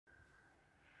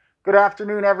Good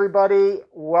afternoon, everybody.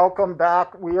 Welcome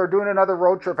back. We are doing another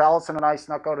road trip. Allison and I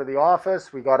snuck out of the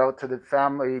office. We got out to the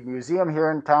family museum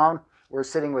here in town. We're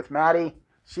sitting with Maddie.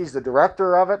 She's the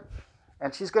director of it,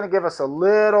 and she's going to give us a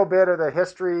little bit of the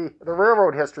history, the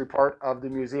railroad history part of the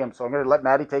museum. So I'm going to let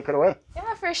Maddie take it away.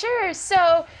 Yeah, for sure.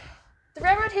 So the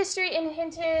railroad history in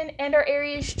Hinton and our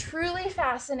area is truly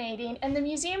fascinating, and the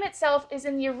museum itself is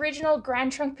in the original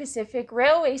Grand Trunk Pacific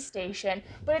Railway station,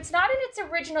 but it's not in its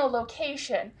original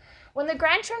location. When the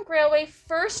Grand Trunk Railway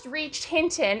first reached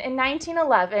Hinton in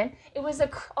 1911, it was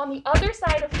on the other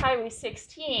side of Highway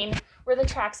 16 where the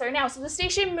tracks are now. So the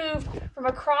station moved from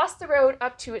across the road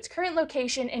up to its current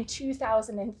location in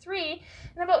 2003,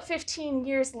 and about 15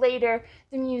 years later,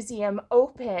 the museum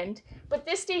opened. But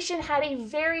this station had a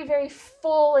very, very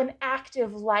full and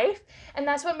active life, and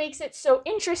that's what makes it so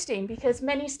interesting, because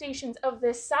many stations of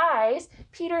this size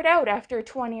petered out after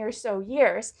 20 or so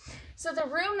years. So the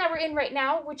room that we're in right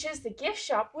now, which is the gift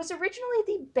shop, was originally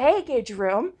the baggage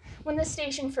room when the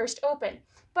station first opened.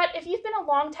 But if you've been a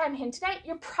long-time Hintonite,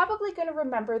 you're probably going to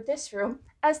remember this room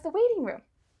as the waiting room.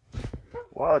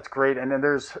 Well, it's great. And then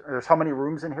there's how many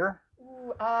rooms in here?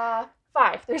 Ooh,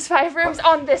 5. There's 5 rooms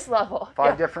on this level.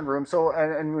 Five different rooms. So,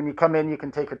 and when you come in, you can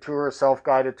take a tour, a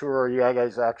self-guided tour, or you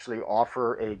guys actually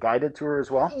offer a guided tour as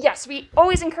well? Yes, we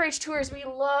always encourage tours. We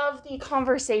love the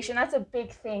conversation. That's a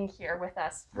big thing here with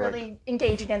us, really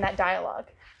engaging in that dialogue.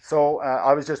 So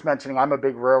I was just mentioning I'm a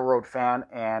big railroad fan,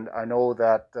 and I know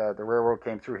that the railroad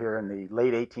came through here in the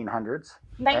late 1800s.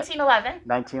 1911.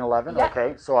 1911, yeah.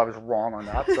 Okay. So I was wrong on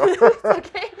that. So.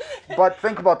 Okay. But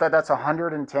think about that. That's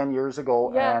 110 years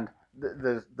ago, yeah. and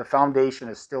the foundation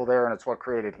is still there, and it's what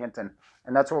created Hinton.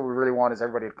 And that's what we really want, is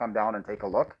everybody to come down and take a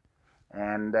look.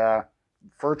 And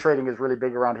fur trading is really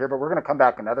big around here, but we're going to come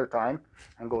back another time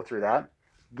and go through that.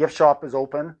 Gift shop is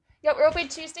open. Yeah, we're open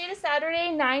Tuesday to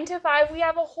Saturday, 9 to 5. We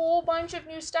have a whole bunch of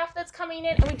new stuff that's coming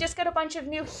in, and we just got a bunch of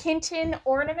new Hinton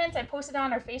ornaments. I posted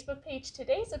on our Facebook page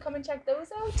today, so come and check those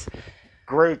out.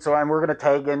 Great. So, and we're going to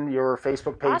tag in your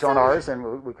Facebook page on ours,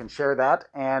 and we can share that.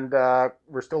 And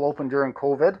we're still open during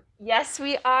COVID. Yes,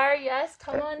 we are. Yes,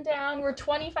 come on down. We're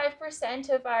 25%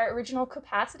 of our original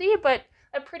capacity, but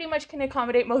that pretty much can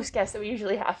accommodate most guests that we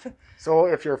usually have. So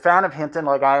if you're a fan of Hinton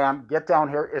like I am, get down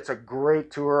here. It's a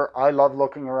great tour. I love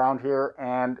looking around here,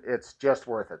 and it's just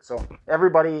worth it. So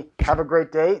everybody have a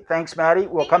great day. Thanks, Maddie.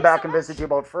 We'll come back and visit you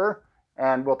about fur,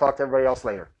 and we'll talk to everybody else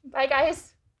later. Bye,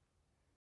 guys.